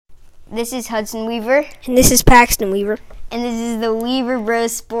This is Hudson Weaver. And this is Paxton Weaver. And this is the Weaver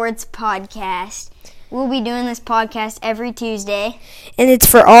Bros Sports Podcast. We'll be doing this podcast every Tuesday. And it's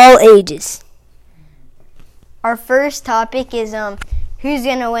for all ages. Our first topic is who's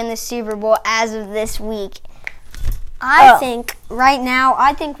going to win the Super Bowl as of this week. I think right now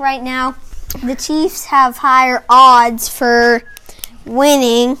the Chiefs have higher odds for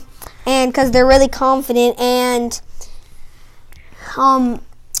winning, and because they're really confident, and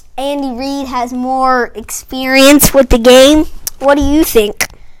Andy Reid has more experience with the game. What do you think?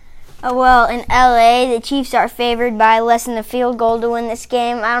 Well, in LA, the Chiefs are favored by less than a field goal to win this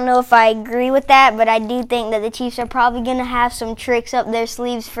game. I don't know if I agree with that, but I do think that the Chiefs are probably going to have some tricks up their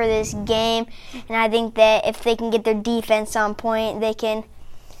sleeves for this game. And I think that if they can get their defense on point, they can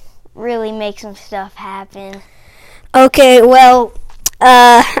really make some stuff happen. Okay, well,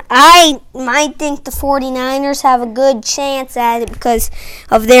 I might think the 49ers have a good chance at it because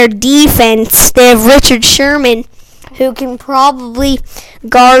of their defense. They have Richard Sherman, who can probably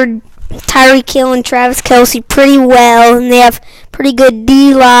guard Tyreek Hill and Travis Kelce pretty well, and they have pretty good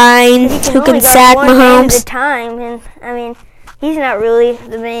D-line who can sack Mahomes. At a time, and I mean, he's not really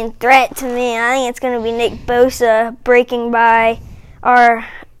the main threat to me. I think it's going to be Nick Bosa breaking by our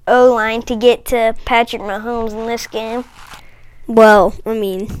O-line to get to Patrick Mahomes in this game. Well, I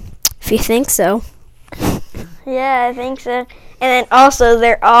mean, if you think so. Yeah, I think so. And then also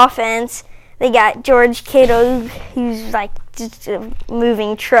their offense, they got George Kittle, who's like just a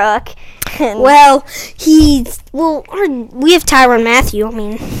moving truck. Well, we have Tyrann Mathieu. I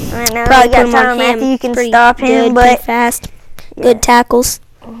mean, I know, probably we got Tyrann Mathieu. You can pretty stop him, good, but pretty fast, good tackles.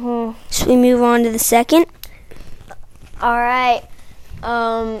 Mm-hmm. Should we move on to the second? All right.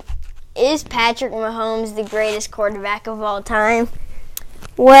 Is Patrick Mahomes the greatest quarterback of all time?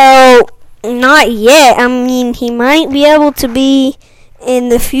 Well, not yet. I mean, he might be able to be in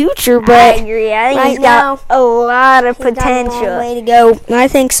the future, but I agree. I think he's got a lot of potential. Got a long way to go. I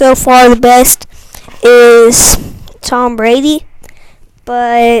think so far the best is Tom Brady,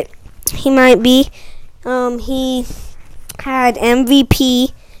 but he might be. He had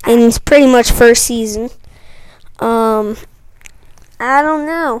MVP in his pretty much first season. I don't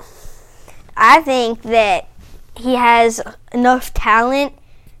know. I think that he has enough talent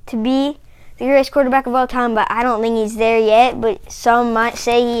to be the greatest quarterback of all time, but I don't think he's there yet, but some might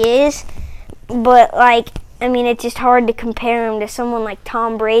say he is. But, it's just hard to compare him to someone like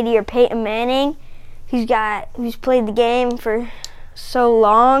Tom Brady or Peyton Manning, who's played the game for so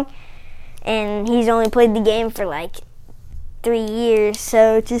long, and he's only played the game for 3 years,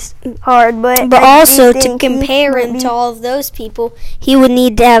 so it's just hard. But also, to compare him to all of those people, he would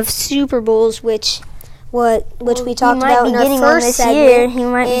need to have Super Bowls, which we talked about in our first segment. He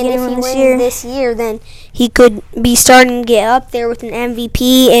might and be if getting he one wins this year, then he could be starting to get up there with an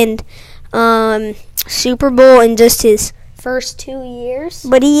MVP and Super Bowl in just his first 2 years.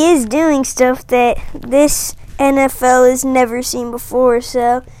 But he is doing stuff that this NFL has never seen before,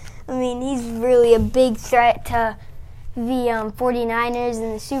 so, he's really a big threat to the 49ers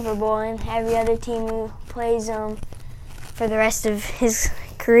in the Super Bowl and every other team who plays for the rest of his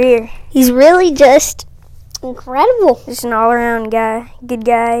career. He's really just incredible. Just an all-around guy, good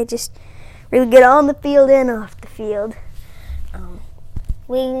guy, just really good on the field and off the field.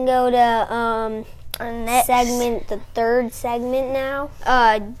 We can go to next segment, the third segment now.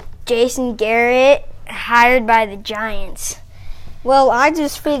 Jason Garrett hired by the Giants. Well, I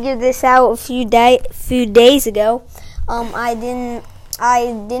just figured this out a few days ago. I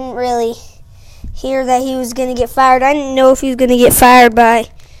didn't really hear that he was going to get fired. I didn't know if he was going to get fired by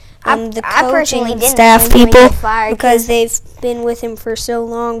the coaching staff people because they've been with him for so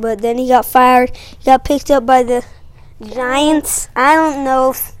long. But then he got fired. He got picked up by the Giants. I don't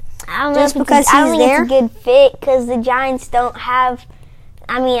know if just because he's there. I don't think it's a good fit because the Giants don't have.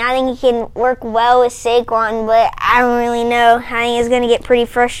 I think he can work well with Saquon, but I don't really know. I think it's going to get pretty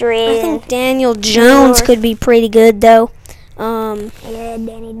frustrating. I think Daniel Jones could be pretty good, though. Yeah,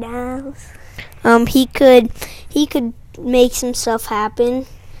 Danny Dimes. He could make some stuff happen.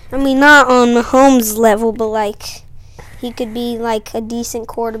 Not on Mahomes' level, but he could be a decent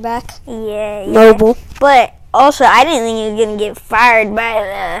quarterback. Yeah. Mobile. But also, I didn't think he was going to get fired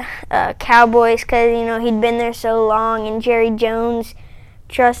by the Cowboys because he'd been there so long, and Jerry Jones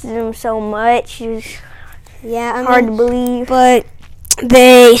trusted him so much. It was hard to believe. But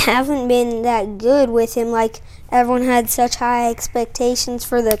they haven't been that good with him. Everyone had such high expectations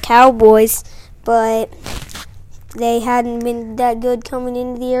for the Cowboys, but they hadn't been that good coming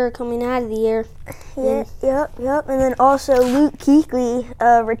into the year or coming out of the year. Yeah, yep. And then also Luke Kuechly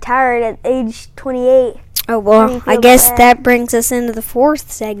retired at age 28. Oh, well, I guess that brings us into the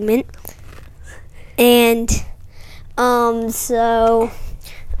fourth segment. And so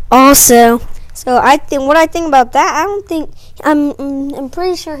I think what I think about that, I don't think I'm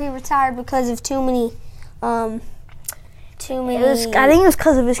pretty sure he retired because of too many. I think it was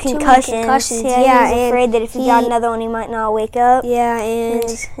because of his concussions. Yeah, he was afraid that if he got another one, he might not wake up. Yeah, and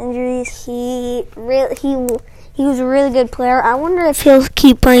his injuries. He was a really good player. I wonder if he'll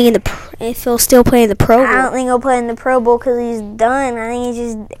keep playing if he'll still play in the Pro Bowl. I don't think he'll play in the Pro Bowl because he's done. I think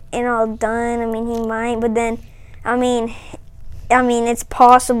he's just done. I mean, he might, but then, I mean, it's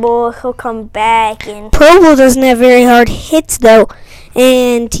possible he'll come back. And Pro Bowl doesn't have very hard hits though,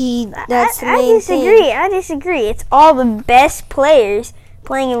 and that's the main thing. I disagree. It's all the best players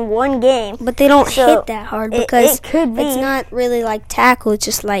playing in one game, but they don't hit that hard because it could be. It's not really like tackle. It's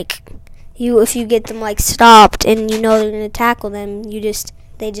just like if you get them like stopped and you know they're gonna tackle them,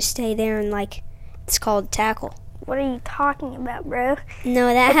 they just stay there and like it's called tackle. What are you talking about, bro? No,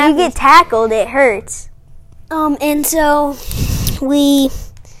 that if happens. you get tackled, it hurts. And so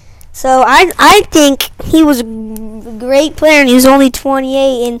I think he was a great player and he was only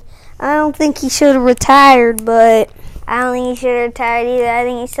 28 and I don't think he should have retired, but I don't think he should have retired either. I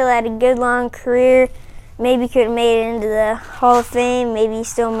think he still had a good long career. Maybe could have made it into the Hall of Fame. Maybe he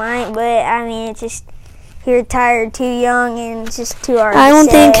still might, but I mean, it's just he retired too young and it's just too hard. I don't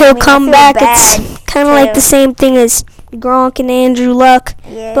think he'll come back. It's kind of like the same thing as Gronk and Andrew Luck,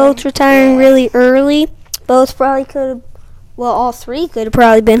 both retiring really early. Both probably could have. Well, all three could have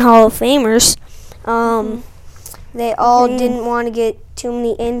probably been Hall of Famers. They all didn't want to get too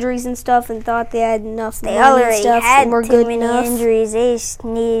many injuries and stuff and thought they had enough money and stuff and were good enough. Injuries. They just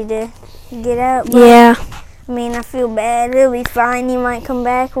needed to get out. But, yeah. I mean, I feel bad. It'll be fine. He might come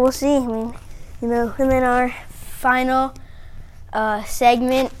back. We'll see. I mean, and then our final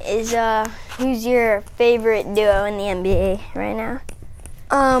segment is who's your favorite duo in the NBA right now?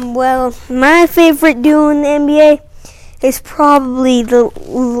 Well, my favorite duo in the NBA is probably the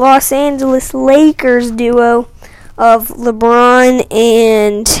Los Angeles Lakers duo of LeBron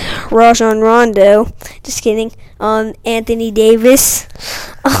and Rajon Rondo. Just kidding. Anthony Davis.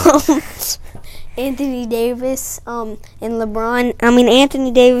 Anthony Davis and LeBron. I mean, Anthony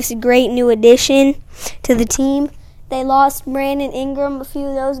Davis is a great new addition to the team. They lost Brandon Ingram, a few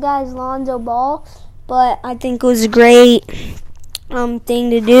of those guys, Lonzo Ball, but I think it was a great thing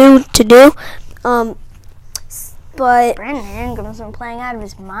to do. But Brandon Ingram's been playing out of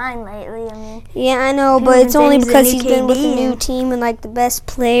his mind lately. I mean, yeah, I know, but it's only because he's been with a new team and like the best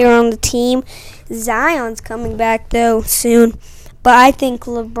player on the team. Zion's coming back though soon, but I think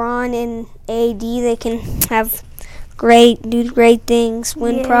LeBron and AD, they can have do great things.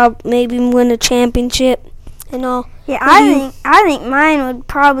 Maybe win a championship and all. Yeah, I think mine would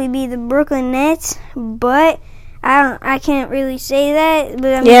probably be the Brooklyn Nets, but I can't really say that,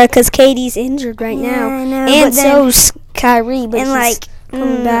 but I mean, because KD's injured right now, I know, and so's Kyrie. But he's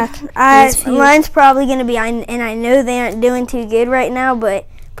coming back. Mine's probably gonna be, and I know they aren't doing too good right now, but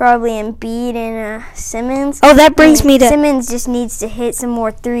probably Embiid and Simmons. Oh, that brings me to Simmons just needs to hit some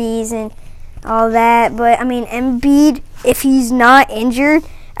more threes and all that. But I mean, Embiid, if he's not injured,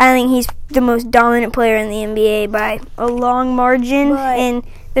 I think he's the most dominant player in the NBA by a long margin, and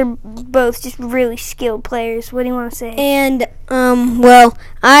they're both just really skilled players. What do you want to say? And well,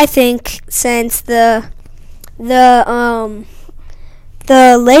 I think since the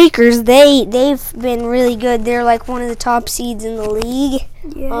Lakers, they've been really good. They're like one of the top seeds in the league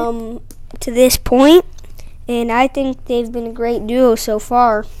to this point, and I think they've been a great duo so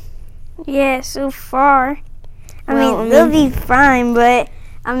far. Yeah, so far. I mean, they'll be fine, but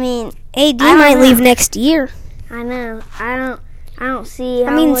I mean, AD might leave next year. I know. I don't see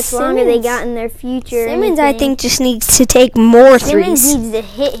how much longer they got in their future. Simmons, I think, just needs to take more threes. Simmons needs to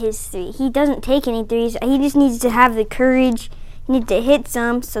hit his three. He doesn't take any threes. He just needs to have the courage. He needs to hit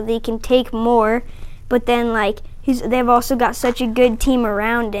some so they can take more. But then, like, they've also got such a good team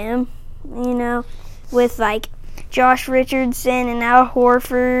around him, you know, with, like, Josh Richardson and Al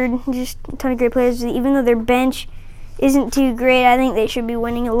Horford, just a ton of great players. Even though their bench isn't too great, I think they should be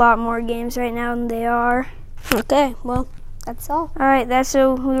winning a lot more games right now than they are. Okay, well, that's all. All right, that's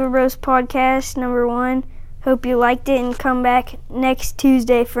the We Were Bros podcast number 1. Hope you liked it and come back next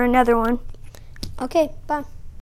Tuesday for another one. Okay, bye.